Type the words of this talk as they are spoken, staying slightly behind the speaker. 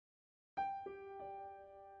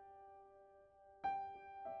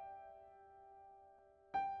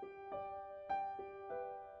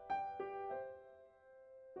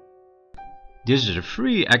This is a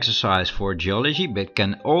free exercise for geology, but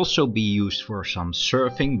can also be used for some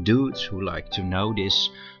surfing dudes who like to know this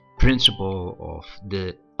principle of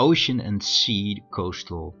the ocean and sea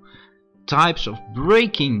coastal types of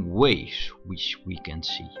breaking waves which we can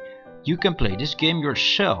see. You can play this game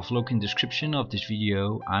yourself. Look in the description of this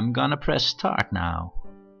video. I'm gonna press start now.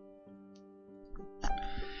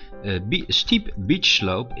 A steep beach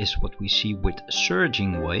slope is what we see with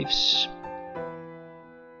surging waves.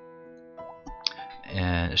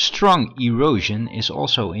 Strong erosion is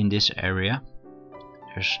also in this area.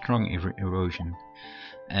 There's strong erosion,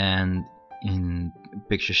 and in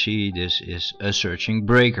picture C this is a surging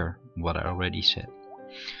breaker, what I already said.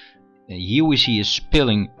 Here we see a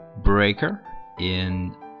spilling breaker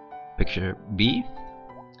in picture B,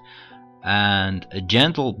 and a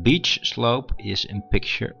gentle beach slope is in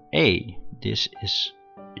picture A. This is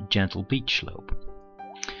a gentle beach slope.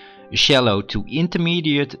 A shallow to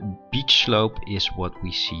intermediate beach slope is what we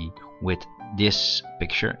see with this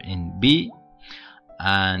picture in B,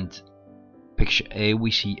 and picture A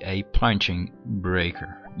we see a plunging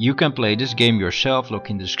breaker. You can play this game yourself. Look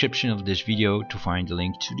in the description of this video to find the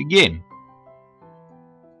link to the game.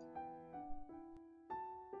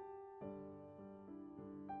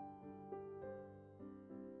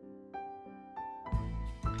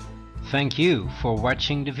 Thank you for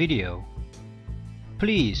watching the video.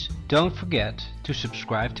 Please don't forget to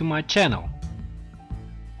subscribe to my channel.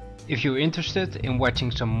 If you're interested in watching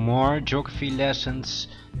some more geography lessons,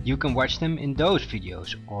 you can watch them in those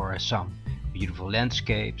videos, or some beautiful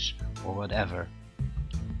landscapes or whatever.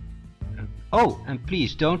 Oh, and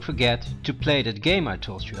please don't forget to play that game I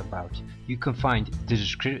told you about. You can find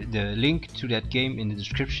the link to that game in the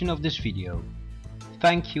description of this video.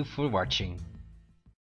 Thank you for watching.